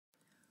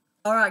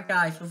Alright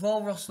guys, with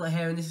all Russell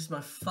here, and this is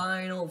my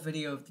final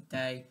video of the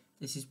day.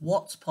 This is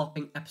What's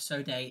Popping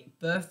Episode 8,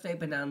 Birthday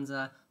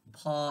Bonanza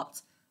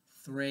Part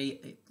 3.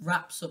 It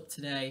wraps up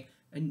today,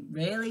 and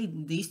really,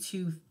 these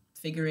two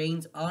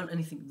figurines aren't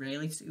anything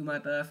really to do with my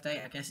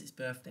birthday. I guess it's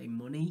birthday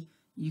money,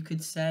 you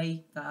could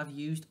say, that I've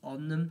used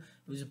on them.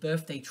 It was a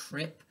birthday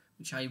trip,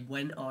 which I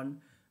went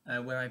on,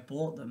 where I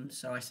bought them,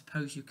 so I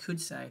suppose you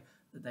could say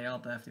that they are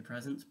birthday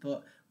presents.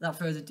 But without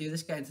further ado,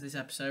 let's get into this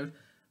episode.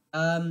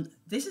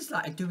 This is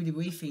like a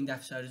WWE themed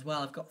episode as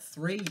well. I've got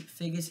 3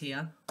 figures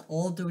here,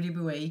 all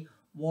WWE.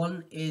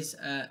 One is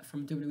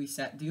from WWE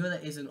set. The other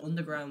is an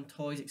Underground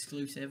Toys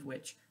exclusive,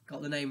 which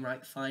got the name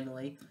right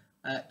finally.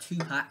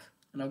 2-pack,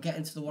 and I'll get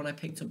into the one I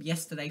picked up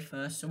yesterday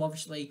first. So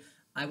obviously,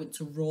 I went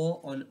to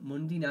Raw on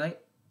Monday night,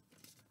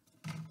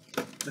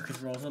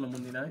 because Raw's on a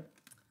Monday night.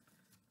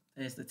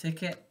 There's the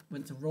ticket.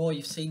 Went to Raw.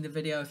 You've seen the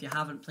video. If you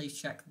haven't, please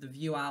check the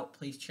view out.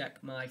 Please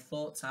check my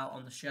thoughts out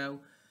on the show.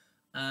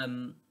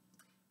 And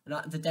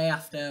the day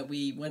after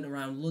we went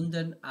around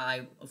London,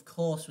 I, of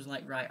course, was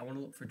like, right, I want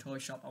to look for a toy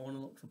shop. I want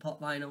to look for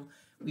pop vinyl.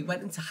 We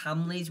went into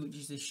Hamleys, which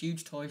is this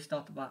huge toy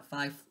shop, about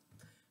 5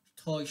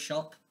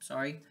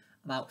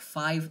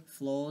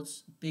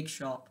 floors, big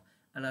shop.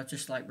 And I was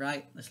just like,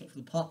 right, let's look for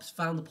the pops.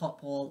 Found the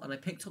pop wall, and I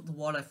picked up the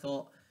one I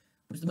thought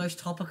was the most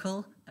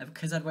topical,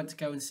 because I'd went to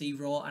go and see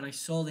Raw, and I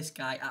saw this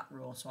guy at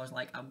Raw, so I was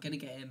like, I'm going to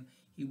get him.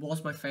 He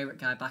was my favourite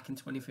guy back in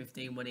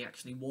 2015 when he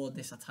actually wore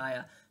this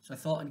attire, so I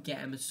thought I'd get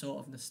him as sort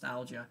of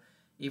nostalgia,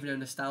 even though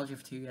nostalgia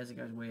for 2 years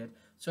ago is weird.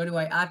 So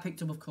anyway, I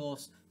picked up, of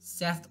course,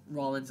 Seth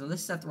Rollins, and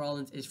this Seth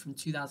Rollins is from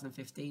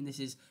 2015. This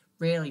is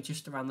really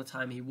just around the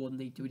time he won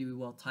the WWE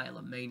World title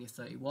at Mania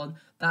 31.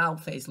 That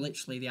outfit is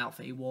literally the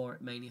outfit he wore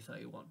at Mania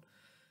 31.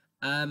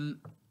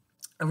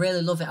 I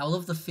really love it. I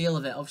love the feel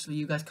of it. Obviously,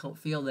 you guys can't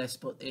feel this,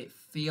 but it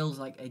feels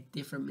like a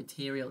different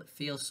material. It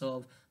feels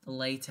sort of the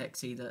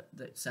latexy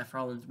that Seth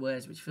Rollins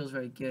wears, which feels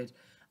very good.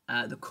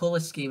 The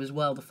colour scheme as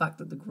well, the fact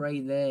that the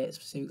grey there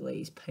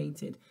specifically is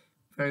painted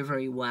very,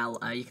 very well.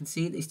 You can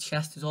see his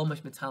chest is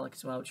almost metallic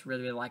as well, which I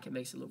really, really like. It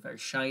makes it look very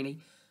shiny.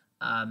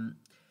 I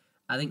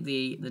think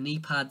the knee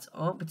pads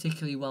aren't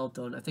particularly well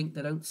done. I think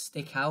they don't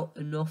stick out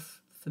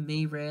enough for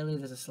me, really.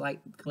 There's a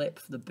slight clip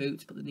for the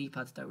boots, but the knee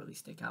pads don't really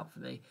stick out for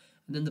me.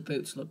 And then the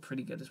boots look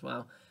pretty good as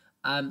well.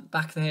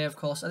 Back of the hair, of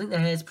course. I think the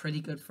hair is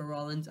pretty good for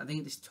Rollins. I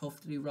think it's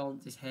tough to do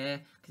Rollins' hair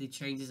because he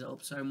changes it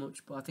up so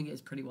much, but I think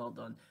it's pretty well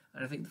done.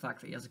 And I think the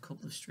fact that he has a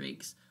couple of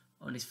streaks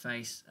on his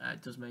face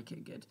does make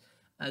it good.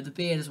 The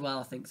beard as well,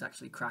 I think, is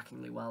actually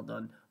crackingly well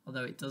done.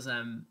 Although it does,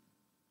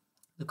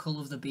 the colour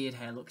of the beard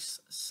hair looks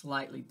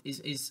slightly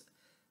is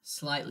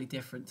slightly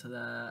different to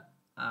the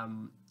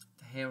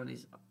hair on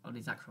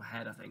his actual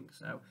head, I think.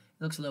 So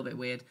it looks a little bit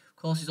weird. Of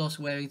course, he's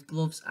also wearing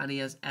gloves, and he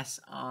has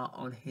SR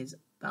on his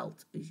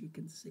belt, as you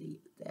can see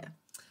there.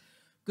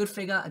 Good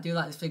figure. I do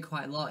like this figure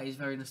quite a lot. He's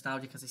very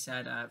nostalgic, as I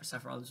said.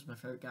 Seth Rollins was my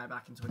favourite guy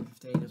back in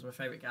 2015. He was my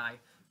favourite guy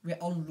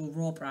on the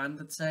Raw brand,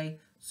 I'd say.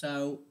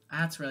 So I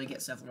had to really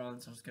get Seth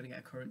Rollins. I was going to get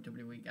a current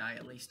WWE guy,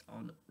 at least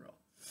on Raw.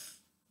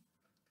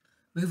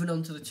 Moving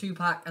on to the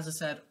 2-pack. As I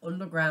said,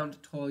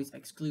 Underground Toys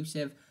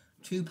exclusive.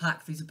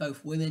 2-pack. These are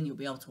both women. You'll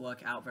be able to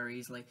work it out very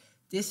easily.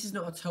 This is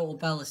not a Total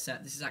Bellas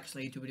set. This is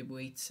actually a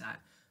WWE set.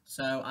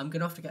 So I'm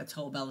going to have to get a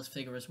Total Bellas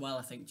figure as well,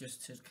 I think,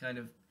 just to kind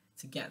of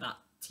to get that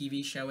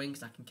TV showing,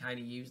 because I can kind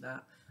of use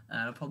that.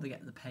 I'll probably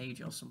get the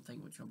page or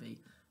something, which will be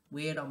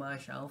weird on my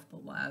shelf,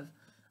 but whatever.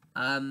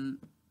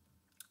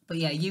 But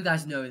yeah, you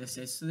guys know who this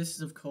is. So this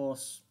is, of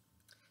course...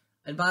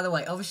 And by the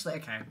way, obviously,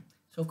 okay...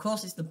 So, of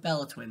course, it's the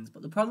Bella Twins,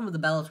 but the problem with the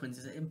Bella Twins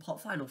is that in pop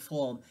final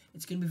form,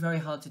 it's going to be very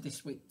hard to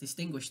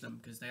distinguish them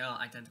because they are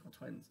identical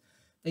twins.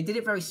 They did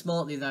it very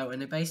smartly, though,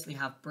 and they basically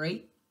have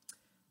Brie,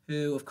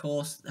 who, of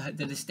course,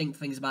 the distinct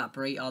things about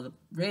Brie are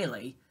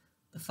really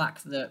the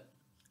fact that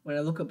when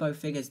I look at both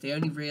figures, the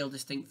only real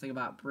distinct thing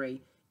about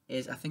Brie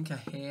is I think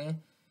her hair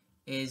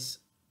is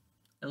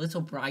a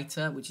little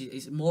brighter, which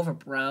is more of a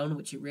brown,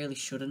 which it really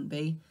shouldn't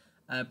be.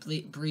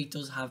 Brie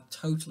does have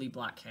totally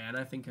black hair, and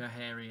I think her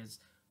hair is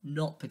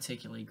not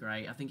particularly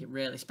great. I think it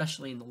really,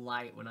 especially in the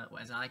light,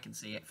 as I can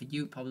see it. For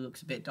you, it probably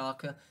looks a bit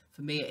darker.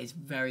 For me, it is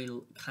very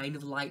kind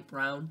of light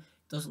brown.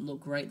 It doesn't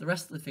look great. The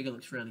rest of the figure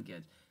looks really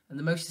good. And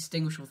the most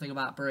distinguishable thing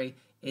about Brie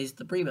is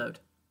the Brie mode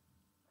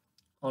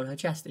on her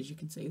chest, as you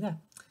can see there.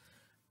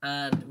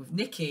 And with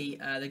Nikki,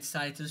 they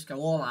decided to just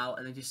go all out,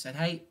 and they just said,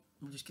 hey,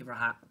 we'll just give her a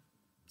hat.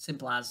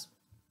 Simple as.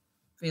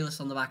 Fearless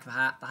on the back of the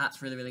hat. The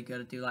hat's really, really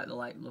good. I do like the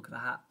light look of the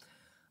hat.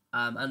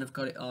 And I've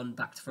got it on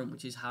back to front,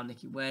 which is how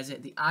Nikki wears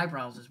it. The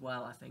eyebrows as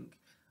well, I think,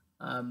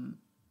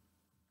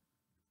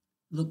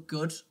 look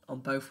good on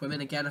both women.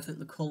 Again, I think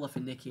the colour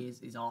for Nikki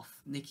is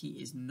off. Nikki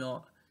is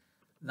not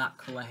that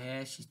colour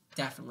hair. She's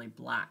definitely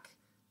black.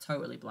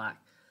 Totally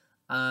black.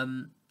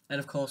 And,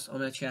 of course,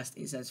 on her chest,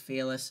 it says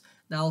Fearless.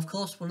 Now, of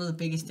course, one of the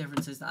biggest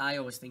differences that I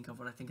always think of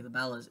when I think of the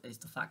Bellas is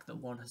the fact that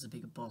one has a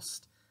bigger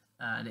bust.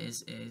 And it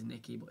is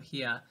Nikki. But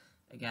here,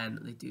 again,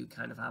 they do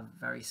kind of have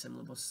very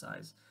similar bust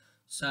size.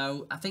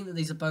 So I think that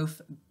these are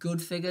both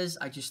good figures.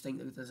 I just think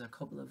that there's a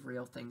couple of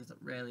real things that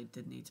really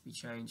did need to be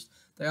changed.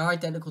 They are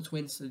identical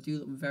twins, so they do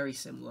look very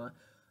similar.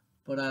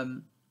 But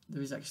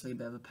there is actually a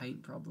bit of a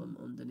paint problem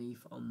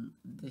underneath on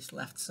this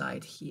left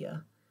side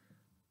here.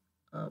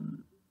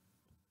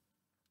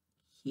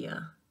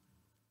 Here.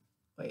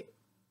 Wait.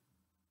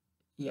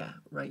 Yeah,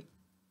 right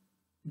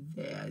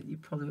there. You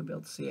probably won't be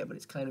able to see it, but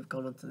it's kind of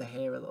gone onto the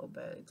hair a little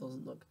bit. It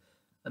doesn't look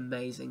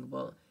amazing,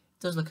 but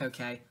it does look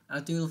okay. I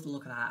do love the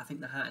look of the hat. I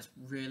think the hat is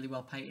really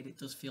well painted. It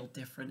does feel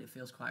different. It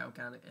feels quite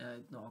organic.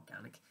 Not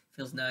organic. It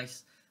feels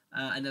nice.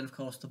 And then, of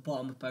course, the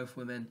bottom of both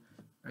women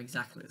are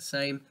exactly the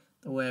same.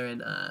 They're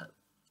wearing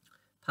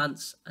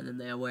pants, and then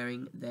they are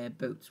wearing their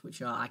boots,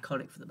 which are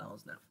iconic for the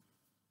Bellas now.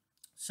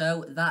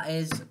 So that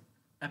is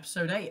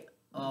episode 8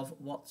 of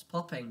What's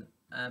Popping.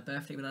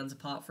 Birthday Bonanza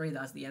Part 3.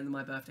 That's the end of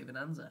my Birthday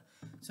Bonanza.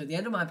 So at the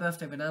end of my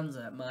Birthday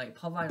Bonanza, my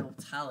pop vinyl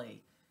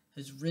tally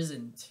has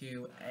risen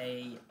to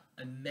a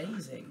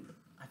amazing,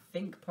 I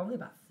think, probably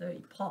about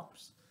 30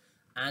 pops.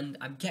 And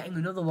I'm getting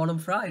another one on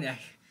Friday.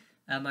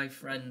 My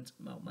friend,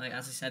 well,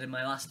 as I said in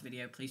my last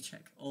video, please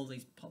check all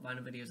these pop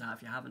vinyl videos out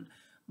if you haven't.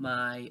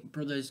 My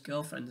brother's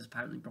girlfriend has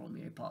apparently brought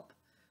me a pop.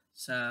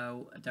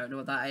 So I don't know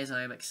what that is.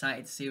 I am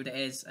excited to see what it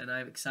is, and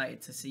I'm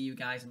excited to see you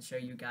guys and show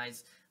you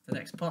guys the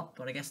next pop.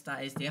 But I guess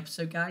that is the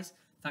episode, guys.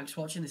 Thanks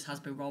for watching. This has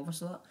been Roll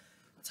Russell.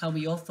 Tell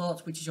me your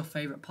thoughts. Which is your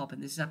favourite pop in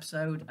this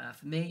episode?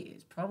 For me,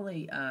 it's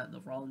probably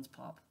the Rollins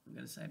pop, I'm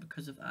going to say,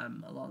 because of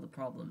a lot of the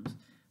problems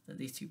that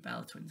these two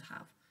Bella twins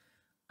have.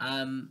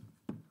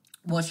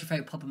 What's your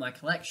favourite pop in my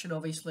collection,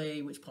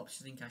 obviously? Which pops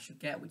do you think I should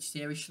get? Which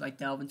series should I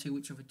delve into?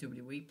 Which other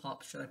WWE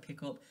pops should I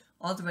pick up?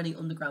 Are there any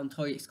Underground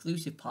Toy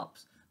exclusive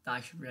pops that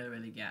I should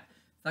really get?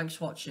 Thanks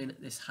for watching.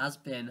 This has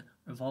been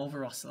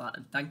Revolver Ocelot,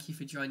 and thank you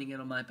for joining in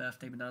on my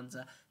Birthday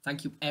Bonanza.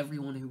 Thank you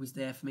everyone who was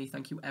there for me.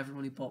 Thank you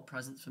everyone who bought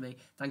presents for me.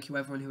 Thank you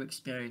everyone who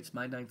experienced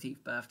my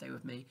 19th birthday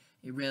with me.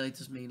 It really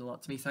does mean a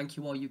lot to me. Thank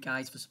you all you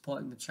guys for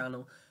supporting the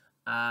channel.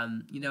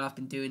 You know, I've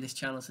been doing this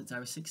channel since I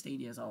was 16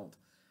 years old,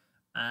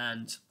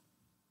 and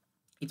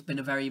it's been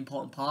a very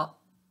important part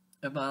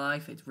of my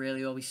life. It's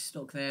really always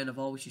stuck there, and I've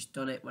always just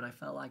done it when I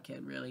felt like it,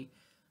 and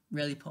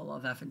really put a lot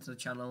of effort into the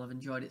channel. I've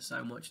enjoyed it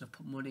so much, and I've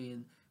put money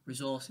and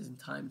resources and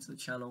time into the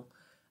channel,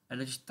 and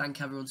I just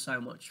thank everyone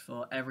so much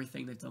for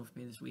everything they've done for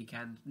me this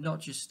weekend. Not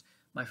just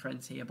my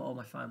friends here, but all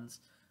my fans,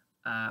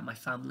 my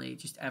family,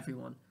 just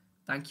everyone.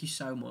 Thank you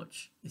so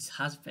much. This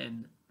has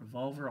been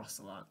Revolver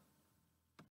Ocelot.